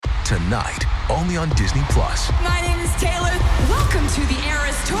tonight, only on Disney+. My name is Taylor. Welcome to the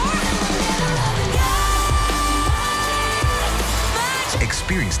Eras Tour.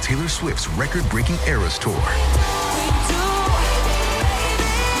 Experience Taylor Swift's record-breaking Eras Tour.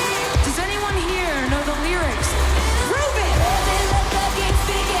 Does anyone here know the lyrics? Prove it!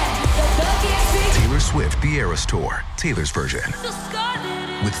 Taylor Swift, the Eras Tour, Taylor's version,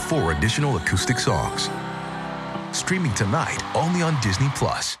 with 4 additional acoustic songs. Streaming tonight, only on Disney+.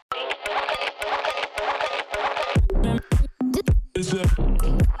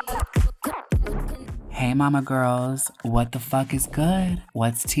 Hey mama girls, what the fuck is good?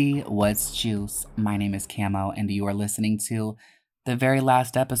 What's tea? What's juice? My name is Camo and you are listening to the very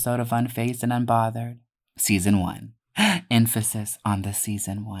last episode of Unfazed and Unbothered, Season 1. Emphasis on the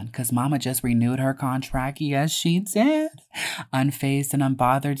Season 1, because mama just renewed her contract. Yes, she did. Unfazed and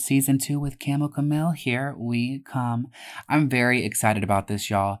Unbothered Season 2 with Camo Camille. Here we come. I'm very excited about this,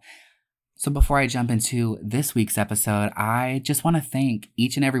 y'all. So before I jump into this week's episode, I just want to thank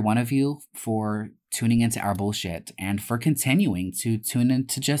each and every one of you for tuning into our bullshit and for continuing to tune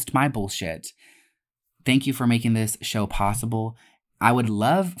into just my bullshit. Thank you for making this show possible. I would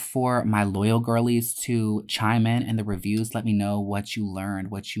love for my loyal girlies to chime in the reviews. Let me know what you learned,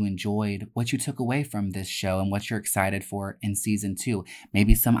 what you enjoyed, what you took away from this show, and what you're excited for in Season 2.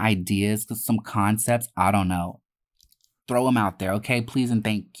 Maybe some ideas, some concepts. I don't know. Throw them out there, okay? Please and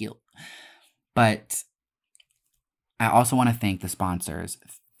thank you. But I also want to thank the sponsors.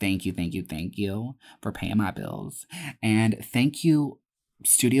 Thank you for paying my bills. And thank you,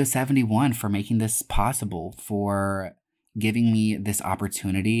 Studio 71, for making this possible, for giving me this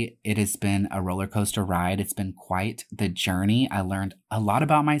opportunity. It has been a roller coaster ride. It's been quite the journey. I learned a lot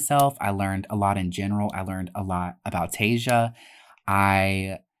about myself. I learned a lot in general. I learned a lot about Tasia.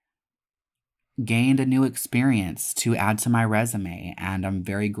 I gained a new experience to add to my resume, and I'm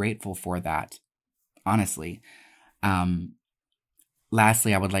very grateful for that, honestly.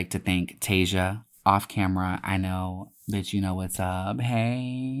 Lastly, I would like to thank Tasia off camera. I know that you know what's up.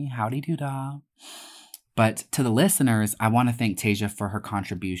 Hey, howdy doo-dah. But to the listeners, I want to thank Tasia for her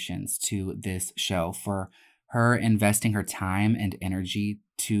contributions to this show, for her investing her time and energy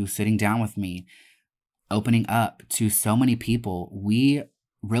to sitting down with me, opening up to so many people. We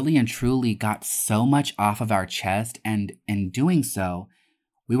really and truly got so much off of our chest, and in doing so,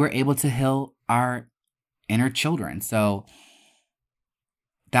 we were able to heal our inner children. So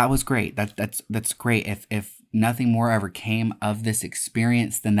that was great. That's great. If nothing more ever came of this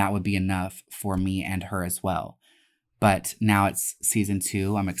experience, then that would be enough for me and her as well. But now it's Season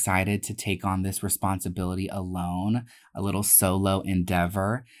 2. I'm excited to take on this responsibility alone, a little solo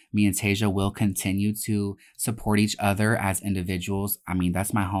endeavor. Me and Tasia will continue to support each other as individuals. I mean,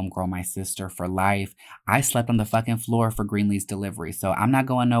 that's my homegirl, my sister for life. I slept on the fucking floor for Greenlee's delivery, so I'm not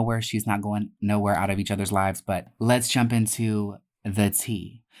going nowhere. She's not going nowhere out of each other's lives. But let's jump into the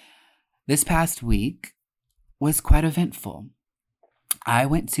tea. This past week was quite eventful. I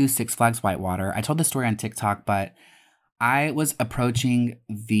went to Six Flags Whitewater. I told the story on TikTok, but I was approaching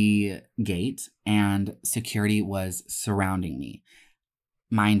the gate and security was surrounding me.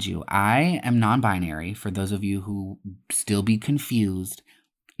 Mind you, I am non-binary. For those of you who still be confused,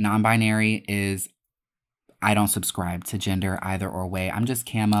 non-binary is I don't subscribe to gender either or way. I'm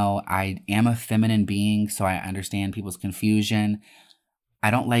just Camo. I am a feminine being, so I understand people's confusion.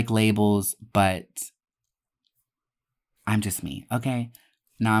 I don't like labels, but I'm just me, okay?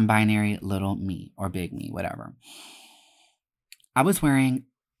 Non-binary, little me, or big me, whatever. I was wearing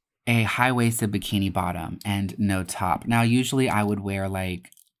a high-waisted bikini bottom and no top. Now, usually I would wear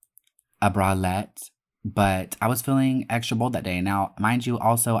like a bralette, but I was feeling extra bold that day. Now, mind you,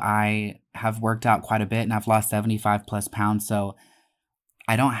 also I have worked out quite a bit and I've lost 75 plus pounds, so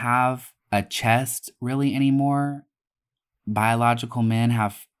I don't have a chest really anymore. Biological men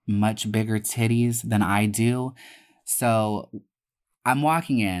have much bigger titties than I do. So I'm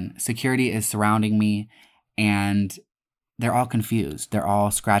walking in, security is surrounding me, and they're all confused. They're all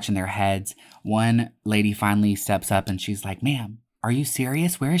scratching their heads. One lady finally steps up and she's like, "Ma'am, are you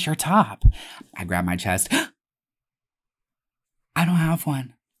serious? Where is your top?" I grab my chest. I don't have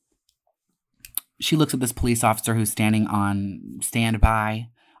one. She looks at this police officer who's standing on standby,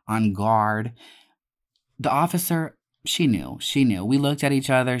 on guard. The officer, she knew. We looked at each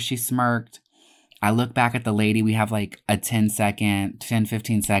other. She smirked. I look back at the lady. We have like a 15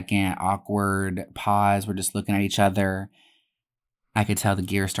 second awkward pause. We're just looking at each other. I could tell the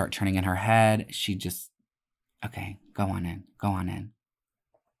gears start turning in her head. She just, okay, go on in.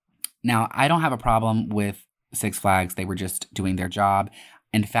 Now, I don't have a problem with Six Flags. They were just doing their job.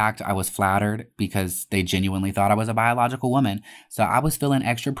 In fact, I was flattered because they genuinely thought I was a biological woman. So I was feeling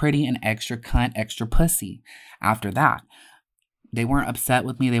extra pretty and extra cunt, extra pussy after that. They weren't upset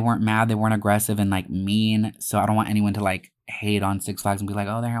with me. They weren't mad. They weren't aggressive and like mean. So I don't want anyone to like hate on Six Flags and be like,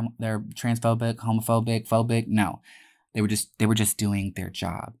 oh, they're transphobic, homophobic, phobic. No, they were just doing their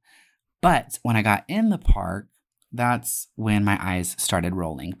job. But when I got in the park, that's when my eyes started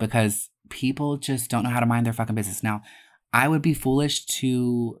rolling because people just don't know how to mind their fucking business. Now, I would be foolish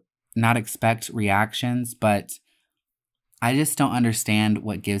to not expect reactions, but I just don't understand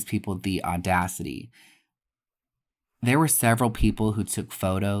what gives people the audacity. There were several people who took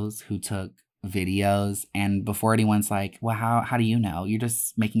photos, who took videos, and before anyone's like, well, how do you know? You're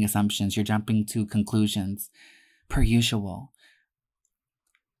just making assumptions. You're jumping to conclusions per usual.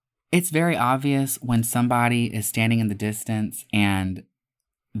 It's very obvious when somebody is standing in the distance and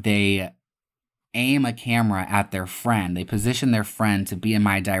they aim a camera at their friend. They position their friend to be in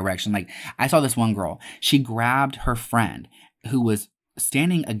my direction. Like, I saw this one girl. She grabbed her friend who was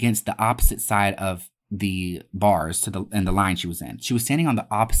standing against the opposite side of the bars in the line she was in. She was standing on the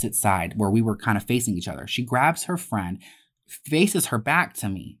opposite side where we were kind of facing each other. She grabs her friend, faces her back to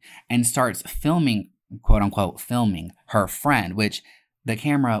me, and starts filming, quote unquote, filming her friend, which the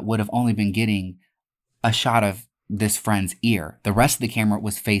camera would have only been getting a shot of this friend's ear. The rest of the camera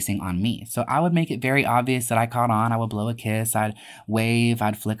was facing on me. So I would make it very obvious that I caught on. I would blow a kiss. I'd wave.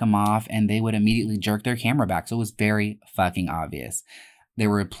 I'd flick them off, and they would immediately jerk their camera back. So it was very fucking obvious. There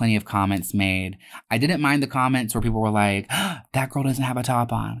were plenty of comments made. I didn't mind the comments where people were like, oh, that girl doesn't have a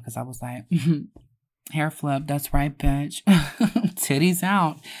top on. Because I was like, hair flip. That's right, bitch. Titties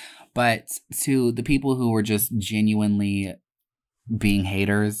out. But to the people who were just genuinely being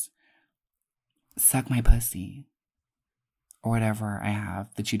haters, suck my pussy. Or whatever I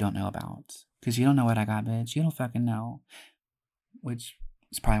have that you don't know about. Because you don't know what I got, bitch. You don't fucking know. Which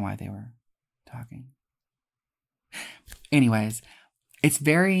is probably why they were talking. Anyways, it's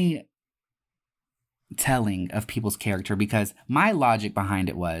very telling of people's character because my logic behind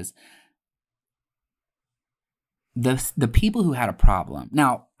it was the people who had a problem.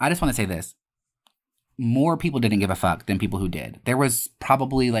 Now, I just want to say this. More people didn't give a fuck than people who did. There was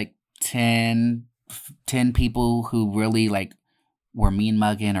probably like 10 people who really like were mean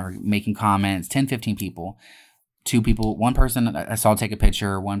mugging or making comments. 10, 15 people. 2 people. One person I saw take a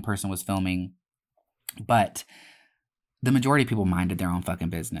picture. One person was filming. But the majority of people minded their own fucking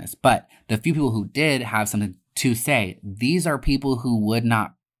business. But the few people who did have something to say, these are people who would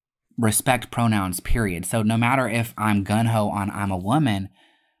not respect pronouns, period. So no matter if I'm gun-ho on I'm a woman,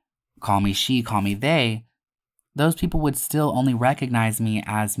 call me she, call me they, those people would still only recognize me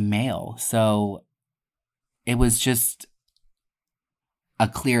as male. So it was just a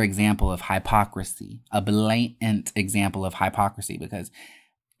clear example of hypocrisy, a blatant example of hypocrisy, because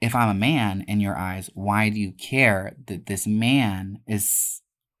if I'm a man in your eyes, why do you care that this man is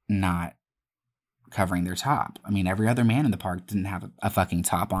not covering their top? I mean, every other man in the park didn't have a fucking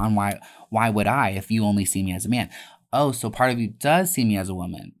top on. Why would I if you only see me as a man? Oh, so part of you does see me as a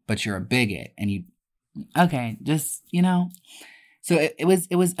woman, but you're a bigot and you... Okay, just, you know. So it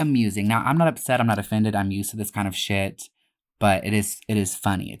was amusing. Now, I'm not upset. I'm not offended. I'm used to this kind of shit. But it is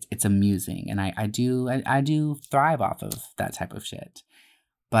funny. It's amusing. And I do thrive off of that type of shit.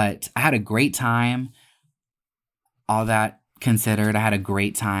 But I had a great time. All that considered, I had a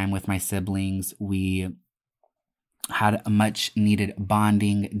great time with my siblings. We had a much needed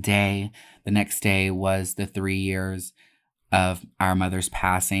bonding day. The next day was the 3 years of our mother's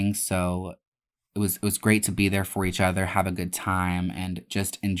passing. So it was great to be there for each other, have a good time, and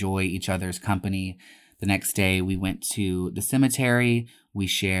just enjoy each other's company. The next day, we went to the cemetery. We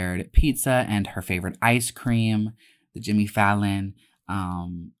shared pizza and her favorite ice cream, the Jimmy Fallon.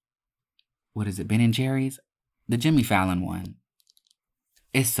 What is it? Ben & Jerry's? The Jimmy Fallon one.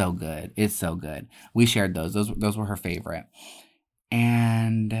 It's so good. It's so good. We shared those. Those were her favorite.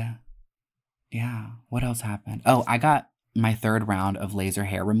 And yeah, what else happened? Oh, I got my 3rd round of laser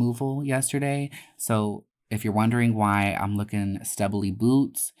hair removal yesterday. So if you're wondering why I'm looking stubbly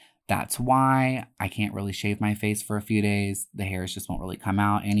boots, that's why. I can't really shave my face for a few days. The hairs just won't really come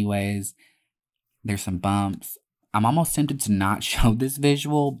out anyways. There's some bumps. I'm almost tempted to not show this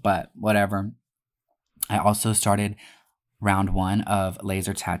visual, but whatever. I also started round 1 of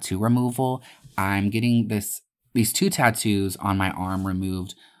laser tattoo removal. I'm getting these 2 tattoos on my arm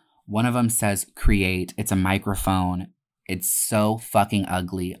removed. One of them says create. It's a microphone. It's so fucking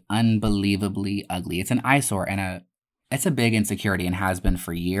ugly. Unbelievably ugly. It's an eyesore and it's a big insecurity and has been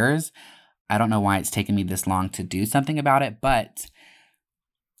for years. I don't know why it's taken me this long to do something about it, but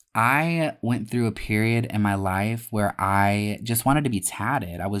I went through a period in my life where I just wanted to be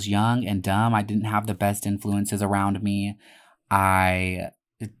tatted. I was young and dumb. I didn't have the best influences around me. I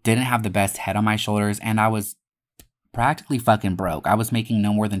didn't have the best head on my shoulders, and I was practically fucking broke. I was making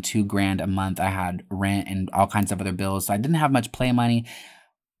no more than $2,000 a month. I had rent and all kinds of other bills, so I didn't have much play money.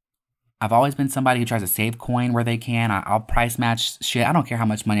 I've always been somebody who tries to save coin where they can. I'll price match shit. I don't care how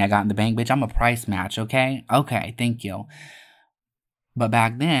much money I got in the bank, bitch. I'm a price match, okay? Okay, thank you. But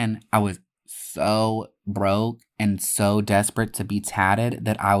back then, I was so broke and so desperate to be tatted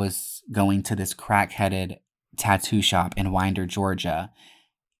that I was going to this crack-headed tattoo shop in Winder, Georgia,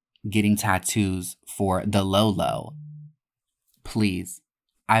 getting tattoos for the low. Please,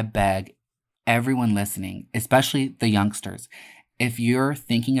 I beg everyone listening, especially the youngsters, if you're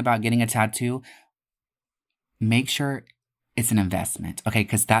thinking about getting a tattoo, make sure it's an investment, okay?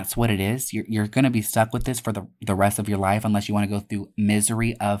 Because that's what it is. You're going to be stuck with this for the rest of your life unless you want to go through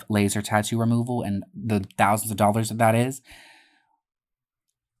misery of laser tattoo removal and the thousands of dollars that is.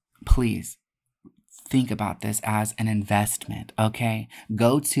 Please think about this as an investment, okay?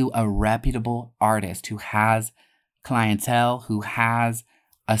 Go to a reputable artist who has clientele, who has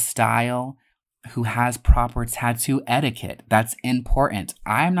a style, who has proper tattoo etiquette. That's important.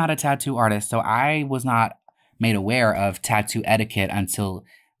 I'm not a tattoo artist, so I was not made aware of tattoo etiquette until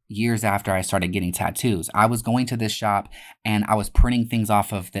years after I started getting tattoos. I was going to this shop and I was printing things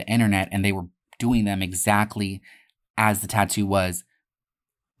off of the internet and they were doing them exactly as the tattoo was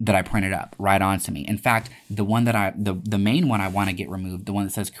that I printed up right onto me. In fact, the one that the main one I want to get removed, the one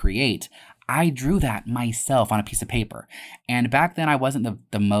that says create, I drew that myself on a piece of paper. And back then I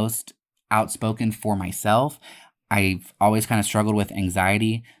wasn't the most outspoken for myself. I've always kind of struggled with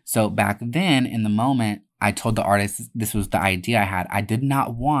anxiety. So back then in the moment, I told the artist this was the idea I had. I did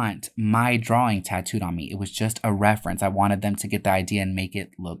not want my drawing tattooed on me. It was just a reference. I wanted them to get the idea and make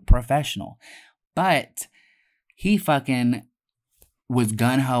it look professional. But he fucking was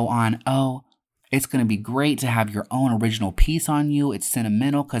gung-ho on, oh, it's going to be great to have your own original piece on you. It's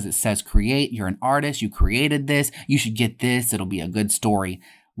sentimental because it says create. You're an artist. You created this. You should get this. It'll be a good story.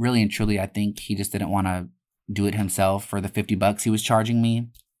 Really and truly, I think he just didn't want to do it himself for the $50 he was charging me.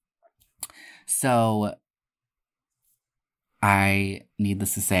 So I,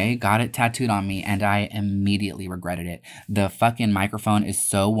 needless to say, got it tattooed on me and I immediately regretted it. The fucking microphone is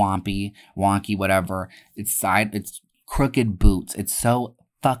so wonky, whatever. It's crooked boots. It's so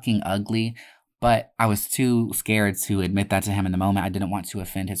fucking ugly. But I was too scared to admit that to him in the moment. I didn't want to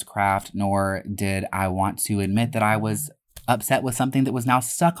offend his craft, nor did I want to admit that I was upset with something that was now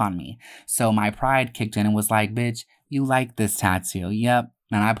stuck on me. So my pride kicked in and was like, bitch, you like this tattoo. Yep.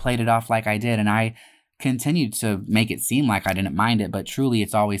 And I played it off like I did. And I continued to make it seem like I didn't mind it. But truly,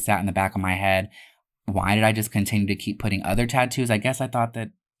 it's always sat in the back of my head. Why did I just continue to keep putting other tattoos? I guess I thought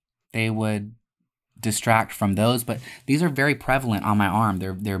that they would distract from those, but these are very prevalent on my arm.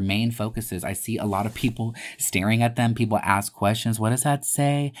 They're main focuses. I see a lot of people staring at them. People ask questions. What does that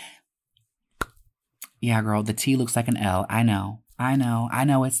say? Yeah, girl, the T looks like an L. I know.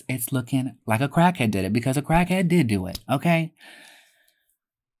 It's looking like a crackhead did it because a crackhead did do it. Okay.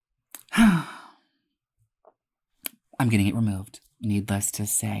 I'm getting it removed. Needless to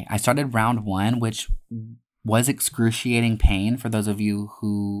say, I started round 1, which was excruciating pain for those of you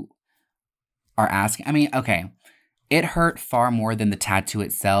who are asking. I mean, okay, it hurt far more than the tattoo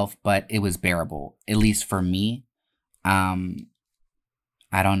itself, but it was bearable, at least for me.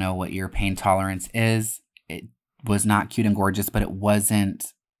 I don't know what your pain tolerance is. It was not cute and gorgeous, but it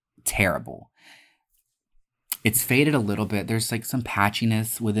wasn't terrible. It's faded a little bit. There's like some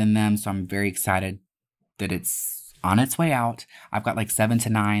patchiness within them, so I'm very excited that it's on its way out. I've got like 7 to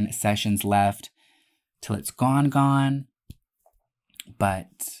 9 sessions left till it's gone.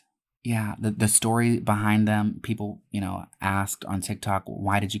 But yeah, the story behind them, people, asked on TikTok,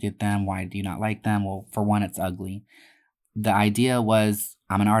 why did you get them? Why do you not like them? Well, for one, it's ugly. The idea was,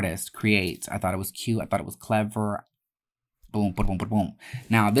 I'm an artist, create. I thought it was cute. I thought it was clever. Boom, boom, boom, boom, boom.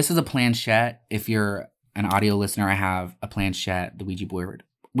 Now, this is a planchette. If you're an audio listener, I have a planchette, the Ouija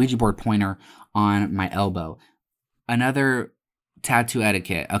board pointer on my elbow. Another tattoo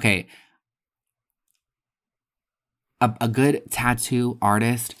etiquette. Okay. A good tattoo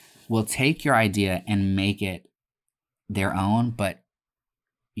artist will take your idea and make it their own, but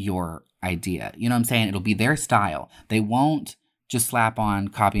your idea. You know what I'm saying? It'll be their style. They won't just slap on,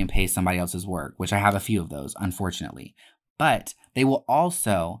 copy and paste somebody else's work, which I have a few of those, unfortunately. But they will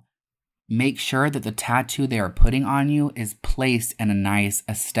also make sure that the tattoo they are putting on you is placed in a nice,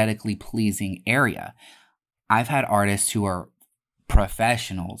 aesthetically pleasing area. I've had artists who are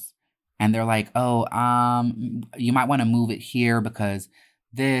professionals and they're like, oh, you might want to move it here because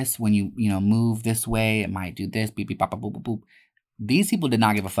this. When you move this way, it might do this. Beep, beep, bop, bop, boop, boop, boop. These people did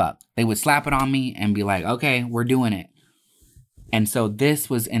not give a fuck. They would slap it on me and be like, okay, we're doing it. And so this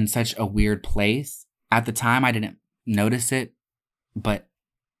was in such a weird place. At the time, I didn't notice it, but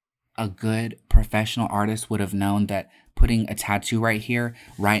a good professional artist would have known that putting a tattoo right here,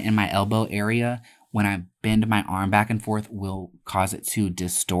 right in my elbow area, when I bend my arm back and forth, will cause it to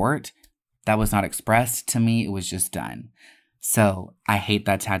distort. That was not expressed to me. It was just done. So I hate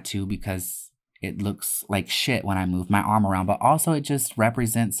that tattoo because it looks like shit when I move my arm around. But also it just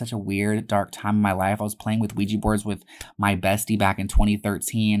represents such a weird, dark time in my life. I was playing with Ouija boards with my bestie back in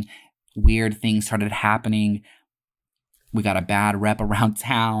 2013. Weird things started happening. We got a bad rep around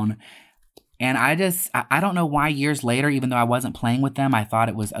town. And I don't know why years later, even though I wasn't playing with them, I thought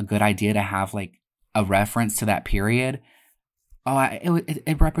it was a good idea to have like a reference to that period. Oh,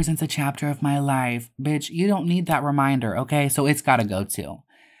 it represents a chapter of my life. Bitch, you don't need that reminder, okay? So it's got to go too.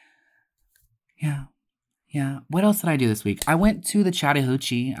 Yeah. What else did I do this week? I went to the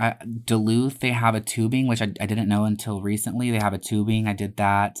Chattahoochee. Duluth, they have a tubing, which I didn't know until recently. They have a tubing. I did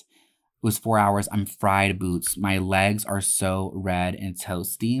that. It was 4 hours. I'm fried boots. My legs are so red and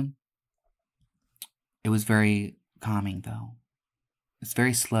toasty. It was very calming, though. It's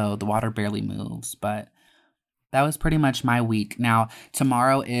very slow. The water barely moves, but that was pretty much my week. Now,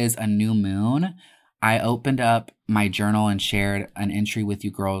 tomorrow is a new moon. I opened up my journal and shared an entry with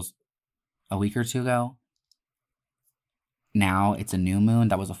you girls a week or two ago. Now it's a new moon.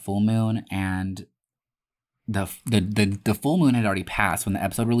 That was a full moon, and the full moon had already passed when the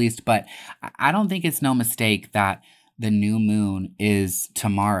episode released, but I don't think it's no mistake that the new moon is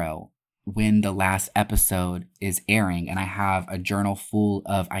tomorrow when the last episode is airing, and I have a journal full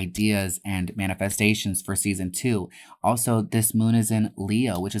of ideas and manifestations for season 2. Also, this moon is in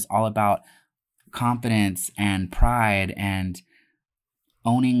Leo, which is all about confidence and pride and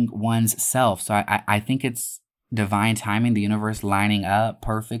owning one's self. So I think it's divine timing, the universe lining up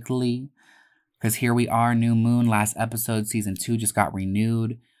perfectly. Because here we are, new moon, last episode, season 2 just got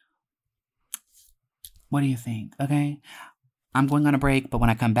renewed. What do you think? Okay. I'm going on a break, but when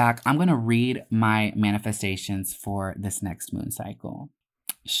I come back, I'm going to read my manifestations for this next moon cycle.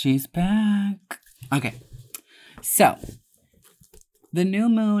 She's back. Okay. So, the new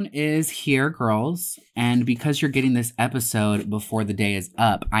moon is here, girls. And because you're getting this episode before the day is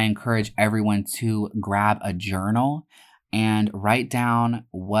up, I encourage everyone to grab a journal and write down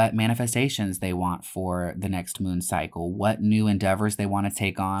what manifestations they want for the next moon cycle, what new endeavors they want to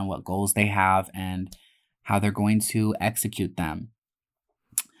take on, what goals they have, and how they're going to execute them.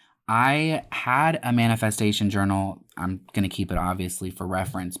 I had a manifestation journal. I'm going to keep it obviously for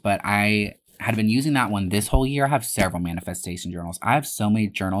reference, but I had been using that one this whole year. I have several manifestation journals. I have so many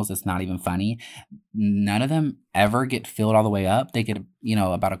journals, it's not even funny. None of them ever get filled all the way up. They get,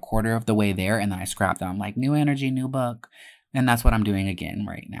 about a quarter of the way there, and then I scrap them. I'm like, new energy, new book. And that's what I'm doing again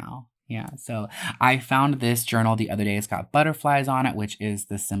right now. Yeah, so I found this journal the other day. It's got butterflies on it, which is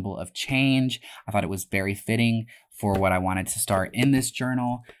the symbol of change. I thought it was very fitting for what I wanted to start in this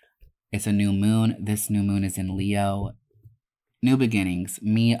journal. It's a new moon. This new moon is in Leo. New beginnings,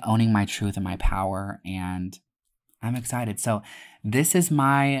 me owning my truth and my power, and I'm excited. So this is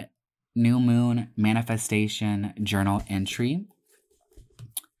my new moon manifestation journal entry.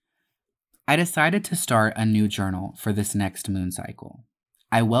 I decided to start a new journal for this next moon cycle.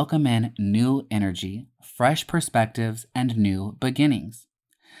 I welcome in new energy, fresh perspectives, and new beginnings.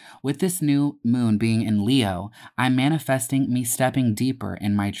 With this new moon being in Leo, I'm manifesting me stepping deeper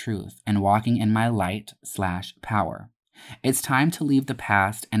in my truth and walking in my light/power. It's time to leave the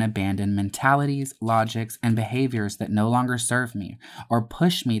past and abandon mentalities, logics, and behaviors that no longer serve me or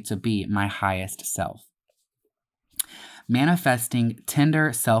push me to be my highest self. Manifesting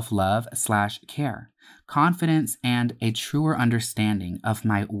tender self-love/care, confidence, and a truer understanding of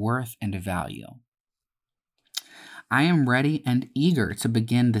my worth and value. I am ready and eager to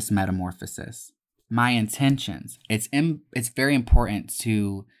begin this metamorphosis. My intentions. It's very important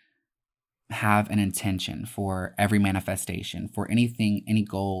to have an intention for every manifestation, for anything, any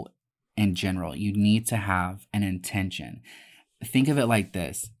goal in general. You need to have an intention. Think of it like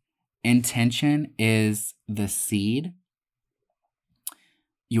this. Intention is the seed.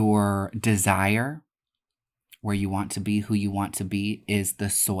 Your desire, where you want to be, who you want to be, is the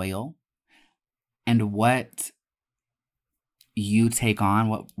soil. And what you take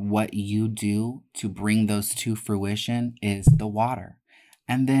on, what you do to bring those to fruition is the water.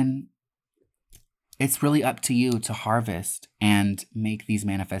 And then it's really up to you to harvest and make these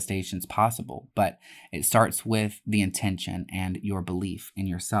manifestations possible. But it starts with the intention and your belief in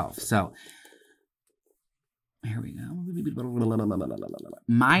yourself. So Here we go.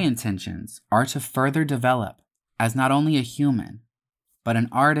 My intentions are to further develop as not only a human, but an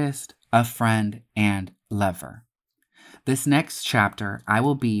artist, a friend, and lover. This next chapter, I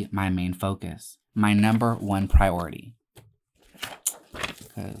will be my main focus, my number one priority.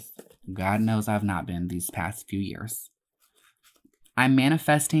 Because God knows I've not been these past few years. I'm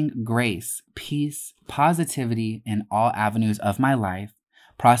manifesting grace, peace, positivity in all avenues of my life,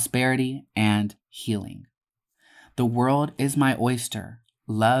 prosperity, and healing. The world is my oyster.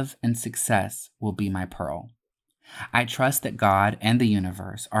 Love and success will be my pearl. I trust that God and the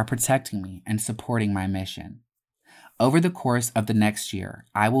universe are protecting me and supporting my mission. Over the course of the next year,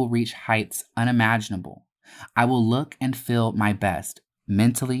 I will reach heights unimaginable. I will look and feel my best,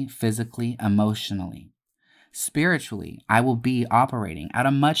 mentally, physically, emotionally. Spiritually, I will be operating at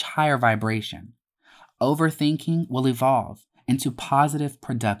a much higher vibration. Overthinking will evolve into positive,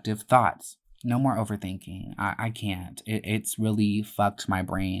 productive thoughts. No more overthinking. I can't. It's really fucked my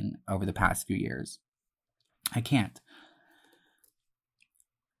brain over the past few years. I can't.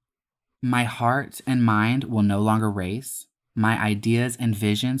 My heart and mind will no longer race. My ideas and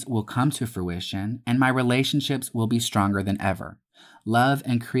visions will come to fruition, and my relationships will be stronger than ever. Love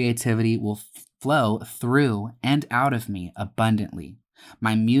and creativity will flow through and out of me abundantly.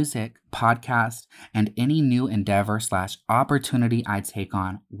 My music, podcast, and any new endeavor / opportunity I take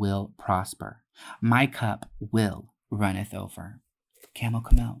on will prosper. My cup will runneth over. Camel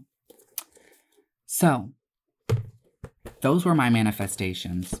Camel. So, those were my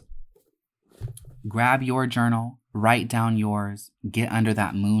manifestations. Grab your journal, write down yours, get under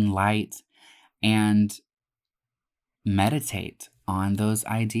that moonlight, and meditate on those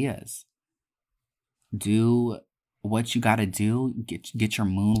ideas. Do what you got to do. Get your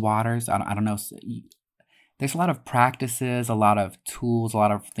moon waters. I don't know. There's a lot of practices, a lot of tools, a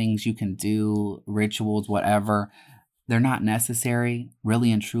lot of things you can do, rituals, whatever. They're not necessary.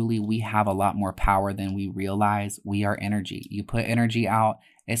 Really and truly, we have a lot more power than we realize. We are energy. You put energy out,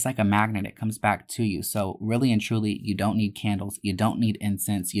 it's like a magnet. It comes back to you. So really and truly, you don't need candles. You don't need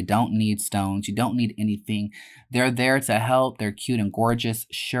incense. You don't need stones. You don't need anything. They're there to help. They're cute and gorgeous,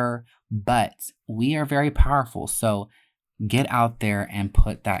 sure. But we are very powerful. So get out there and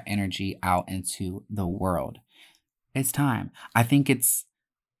put that energy out into the world. It's time. I think it's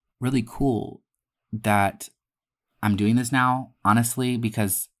really cool that I'm doing this now, honestly,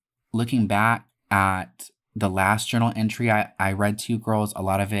 because looking back at the last journal entry I read to you girls, a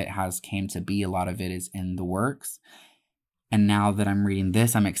lot of it has came to be. A lot of it is in the works. And now that I'm reading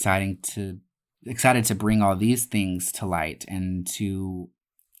this, I'm excited to bring all these things to light and to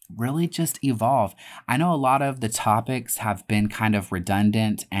really just evolve. I know a lot of the topics have been kind of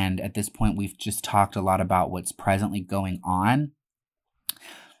redundant, and at this point we've just talked a lot about what's presently going on.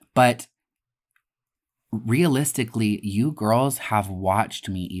 But realistically, you girls have watched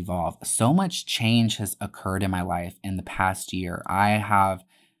me evolve. So much change has occurred in my life in the past year. I have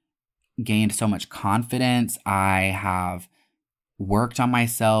gained so much confidence. I have worked on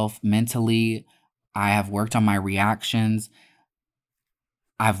myself mentally. I have worked on my reactions.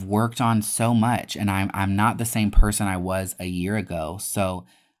 I've worked on so much, and I'm not the same person I was a year ago. So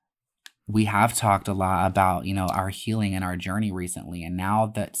we have talked a lot about, our healing and our journey recently. And now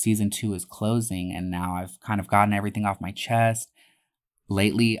that season 2 is closing, and now I've kind of gotten everything off my chest.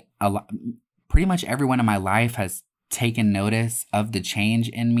 Lately, pretty much everyone in my life has taken notice of the change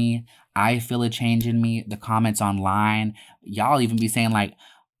in me. I feel a change in me. The comments online, y'all even be saying like,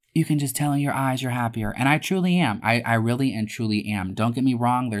 you can just tell in your eyes you're happier. And I truly am. I really and truly am. Don't get me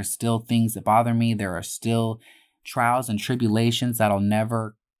wrong. There's still things that bother me. There are still trials and tribulations that'll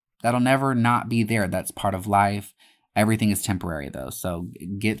never not be there. That's part of life. Everything is temporary though. So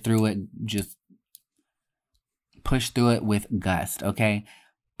get through it. Just push through it with gust. Okay.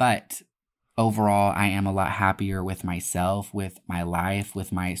 But overall, I am a lot happier with myself, with my life,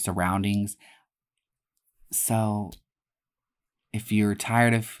 with my surroundings. So if you're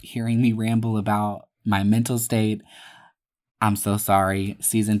tired of hearing me ramble about my mental state, I'm so sorry.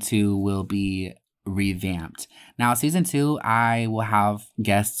 Season 2 will be revamped. Now, season 2, I will have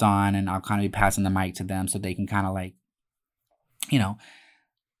guests on, and I'll kind of be passing the mic to them so they can kind of like,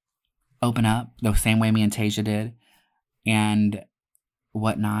 open up the same way me and Tasia did and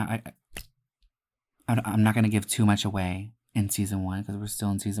whatnot. I'm not going to give too much away in season 1 because we're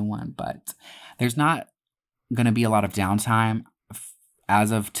still in season 1, but there's not going to be a lot of downtime.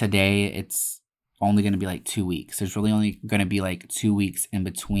 As of today, it's only going to be like 2 weeks. There's really only going to be like 2 weeks in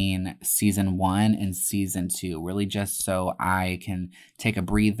between season 1 and season 2, really just so I can take a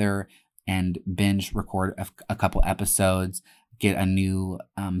breather and binge record a couple episodes, get a new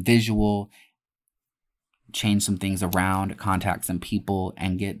visual, change some things around, contact some people,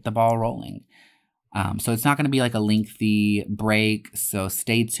 and get the ball rolling. So it's not going to be like a lengthy break. So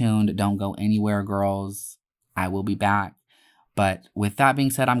stay tuned. Don't go anywhere, girls. I will be back. But with that being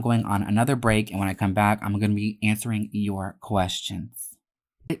said, I'm going on another break. And when I come back, I'm going to be answering your questions.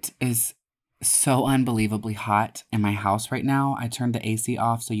 It is so unbelievably hot in my house right now. I turned the AC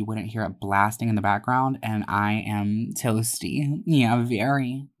off so you wouldn't hear it blasting in the background. And I am toasty. Yeah,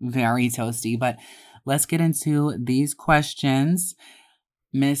 very, very toasty. But let's get into these questions.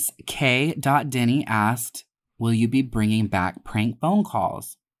 Miss K. Denny asked, will you be bringing back prank phone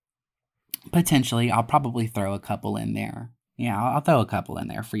calls? Potentially. I'll probably throw a couple in there. Yeah, I'll throw a couple in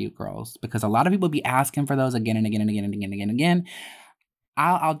there for you girls because a lot of people be asking for those again and again and again and again and again and again.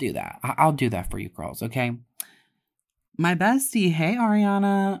 I'll do that. I'll do that for you girls, okay? My bestie, hey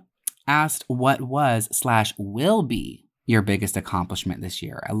Ariana, asked what was/will be your biggest accomplishment this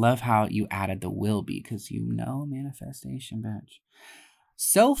year. I love how you added the will be because you know manifestation, bitch.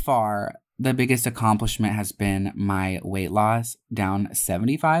 So far, the biggest accomplishment has been my weight loss, down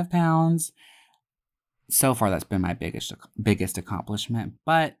 75 pounds. So far, that's been my biggest accomplishment.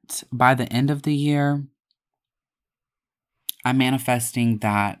 But by the end of the year, I'm manifesting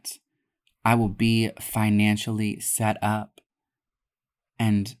that I will be financially set up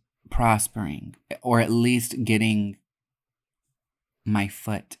and prospering, or at least getting my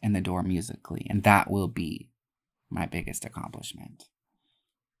foot in the door musically. And that will be my biggest accomplishment.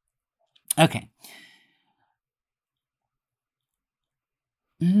 Okay.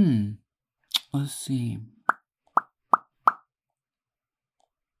 Let's see.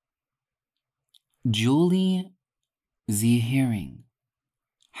 Julie Z. Hearing.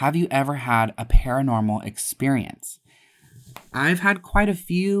 Have you ever had a paranormal experience? I've had quite a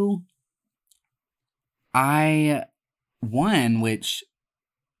few. One which,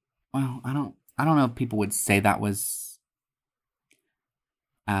 well, I don't know if people would say that was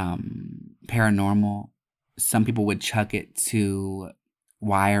paranormal. Some people would chuck it to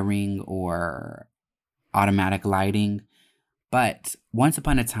wiring or automatic lighting. But once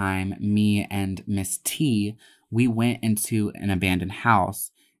upon a time, me and Miss T, we went into an abandoned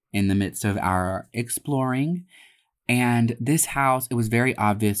house in the midst of our exploring. And this house, it was very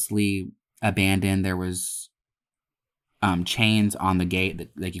obviously abandoned. There was chains on the gate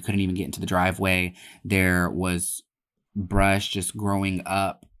that like you couldn't even get into the driveway. There was brush just growing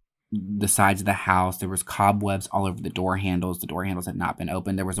up the sides of the house. There was cobwebs all over the door handles. The door handles had not been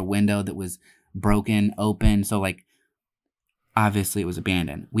opened. There was a window that was broken open. So like, obviously it was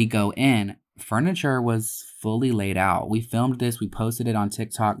abandoned. We go in, furniture was fully laid out. We filmed this, we posted it on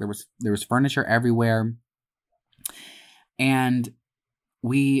TikTok. There was furniture everywhere. And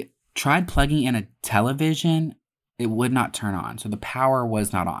we tried plugging in a television. It would not turn on. So the power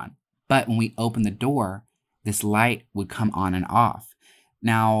was not on. But when we opened the door, this light would come on and off.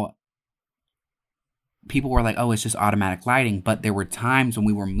 Now, people were like, oh, it's just automatic lighting. But there were times when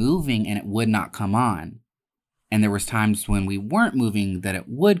we were moving and it would not come on. And there was times when we weren't moving that it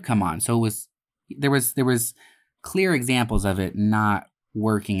would come on. So there was clear examples of it not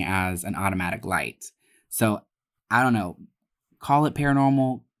working as an automatic light. So I don't know, call it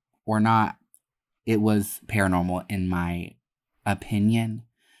paranormal or not. It was paranormal in my opinion.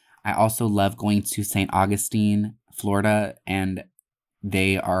 I also love going to St. Augustine, Florida, and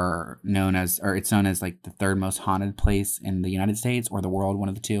they are known as, or it's known as like the third most haunted place in the United States or the world, one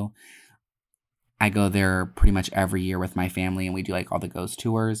of the two. I go there pretty much every year with my family and we do like all the ghost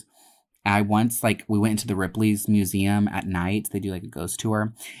tours. We went into the Ripley's Museum at night. They do like a ghost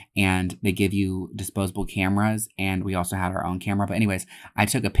tour and they give you disposable cameras and we also had our own camera. But anyways, I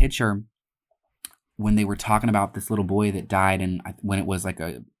took a picture when they were talking about this little boy that died and when it was like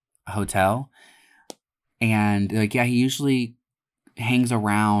a hotel. And like, yeah, he usually hangs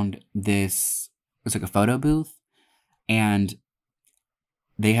around this, it's like a photo booth. And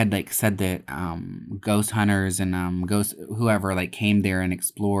they had like said that ghost hunters and ghost whoever like came there and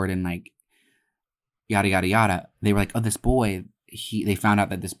explored and like yada yada yada. They were like, oh, this boy. They found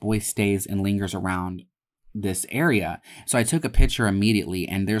out that this boy stays and lingers around this area. So I took a picture immediately,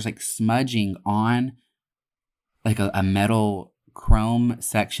 and there's like smudging on like a metal chrome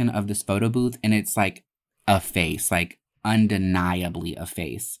section of this photo booth, and it's like a face, like undeniably a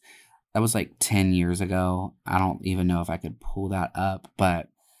face. That was like 10 years ago. I don't even know if I could pull that up, but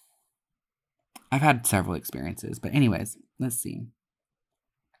I've had several experiences. But anyways, let's see.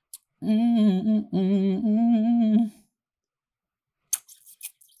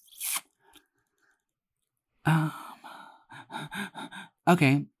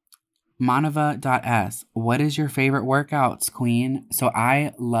 Okay. Manava.s, what is your favorite workouts, queen? So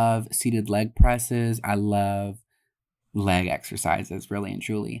I love seated leg presses. I love leg exercises, really and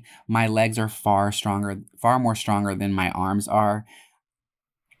truly. My legs are far more stronger than my arms are.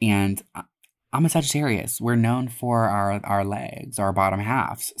 And I'm a Sagittarius. We're known for our legs, our bottom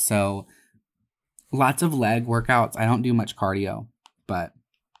halves. So lots of leg workouts. I don't do much cardio, but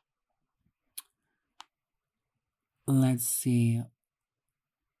let's see.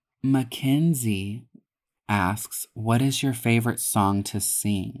 Mackenzie asks, what is your favorite song to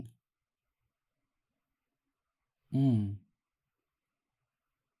sing? I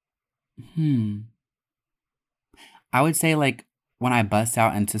would say, like, when I bust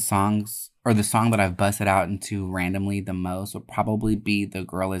out into songs, or the song that I've busted out into randomly the most would probably be The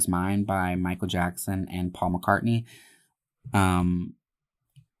Girl Is Mine by Michael Jackson and Paul McCartney. Random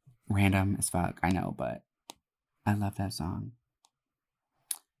as fuck, I know, but I love that song.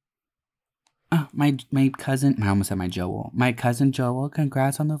 My cousin, I almost said my Joel. My cousin Joel,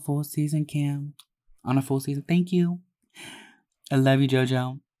 congrats on the full season, Cam. On a full season. Thank you. I love you,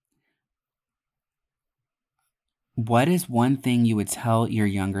 JoJo. What is one thing you would tell your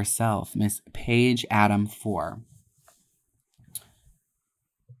younger self? Miss Paige Adam 4.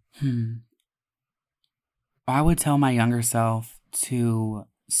 I would tell my younger self to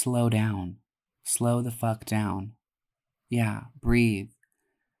slow down. Slow the fuck down. Yeah, breathe.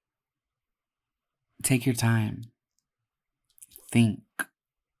 Take your time. Think.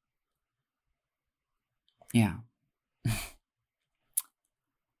 Yeah.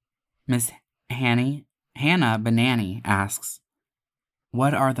 Miss Hannah Banani asks,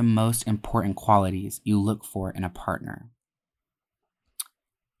 what are the most important qualities you look for in a partner?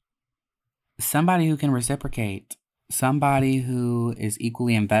 Somebody who can reciprocate. Somebody who is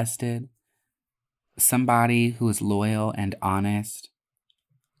equally invested. Somebody who is loyal and honest.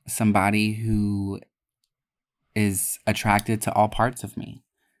 Somebody who is attracted to all parts of me.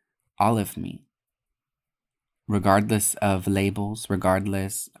 All of me. Regardless of labels,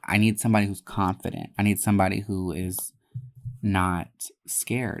 I need somebody who's confident. I need somebody who is not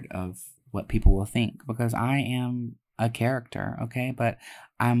scared of what people will think, because I am a character, okay? But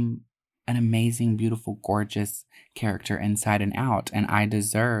I'm an amazing, beautiful, gorgeous character inside and out, and I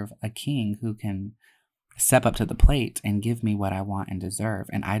deserve a king who can step up to the plate and give me what I want and deserve.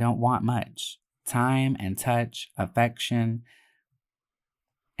 And I don't want much. Time and touch, affection,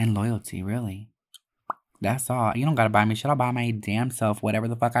 and loyalty, really. That's all. You don't gotta buy me shit. I'll buy my damn self whatever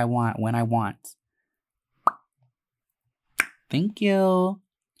the fuck I want when I want. Thank you.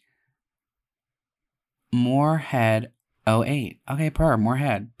 Morehead 08. Okay,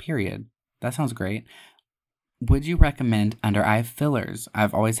 Morehead, period. That sounds great. Would you recommend under eye fillers?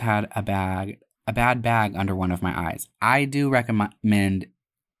 I've always had a bad bag under one of my eyes. I do recommend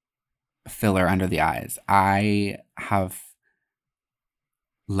filler under the eyes. I have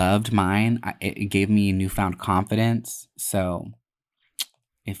loved mine. It gave me newfound confidence. So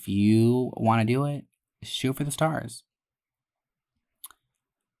if you want to do it, shoot for the stars.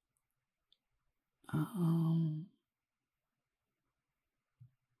 A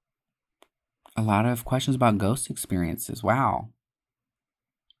lot of questions about ghost experiences. Wow.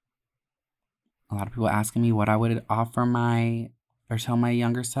 A lot of people asking me what I would offer tell my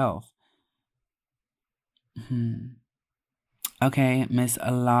younger self. Okay, Miss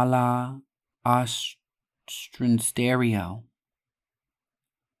Lala Ostrin-Stereo.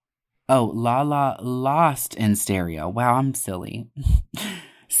 Oh, Lala Lost in Stereo. Wow, I'm silly.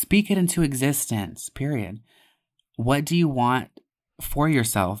 Speak it into existence, period. What do you want for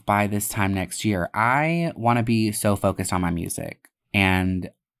yourself by this time next year? I want to be so focused on my music and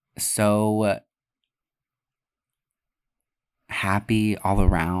so happy all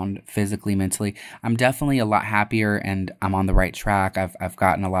around, physically, mentally. I'm definitely a lot happier and I'm on the right track. I've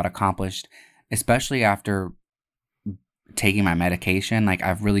gotten a lot accomplished, especially after taking my medication. Like,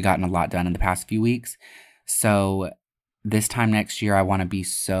 I've really gotten a lot done in the past few weeks. So this time next year, I want to be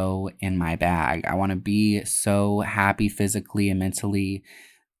so in my bag. I want to be so happy physically and mentally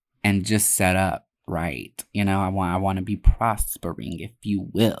and just set up right. You know, I want to be prospering, if you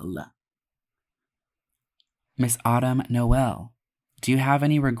will. Miss Autumn Noel, do you have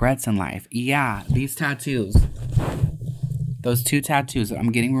any regrets in life? Yeah, these tattoos. Those 2 tattoos that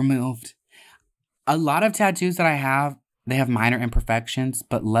I'm getting removed. A lot of tattoos that I have, they have minor imperfections,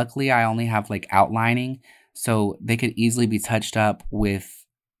 but luckily I only have like outlining, so they could easily be touched up with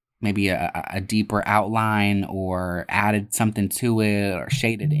maybe a deeper outline or added something to it or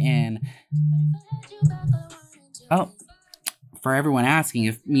shaded in. Oh, for everyone asking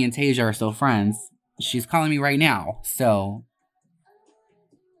if me and Tasia are still friends, she's calling me right now, so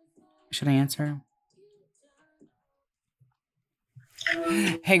Should I answer?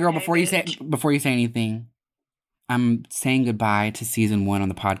 Hey girl, before you say anything, I'm saying goodbye to season 1 on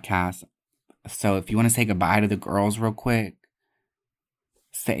the podcast. So if you want to say goodbye to the girls real quick,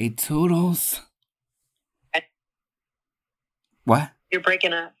 say toodles. What? You're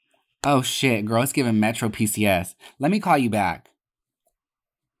breaking up. Oh shit, girl, it's giving Metro PCS. Let me call you back.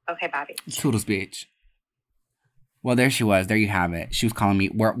 Okay, Bobby. Toodles, bitch. Well, there she was. There you have it. She was calling me.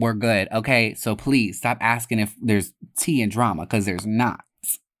 We're good. Okay, so please stop asking if there's tea and drama, because there's not.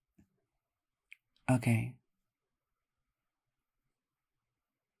 Okay.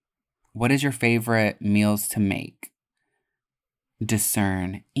 What is your favorite meals to make?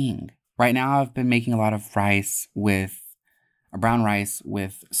 Discerning. Right now, I've been making a lot of brown rice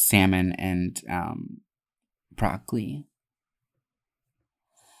with salmon and broccoli.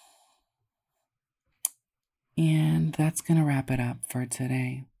 And that's going to wrap it up for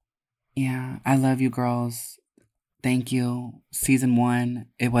today. Yeah, I love you girls. Thank you. Season 1,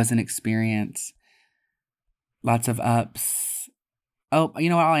 it was an experience. Lots of ups. Oh, you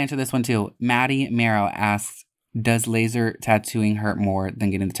know what? I'll answer this one too. Maddie Marrow asks, does laser tattooing hurt more than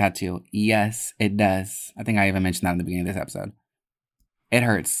getting the tattoo? Yes, it does. I think I even mentioned that in the beginning of this episode. It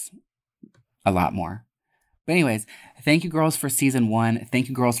hurts a lot more. But anyways, thank you girls for season 1. Thank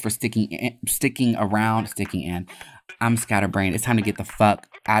you girls for sticking in. I'm scatterbrained. It's time to get the fuck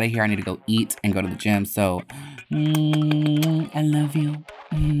out of here. I need to go eat and go to the gym. So, I love you.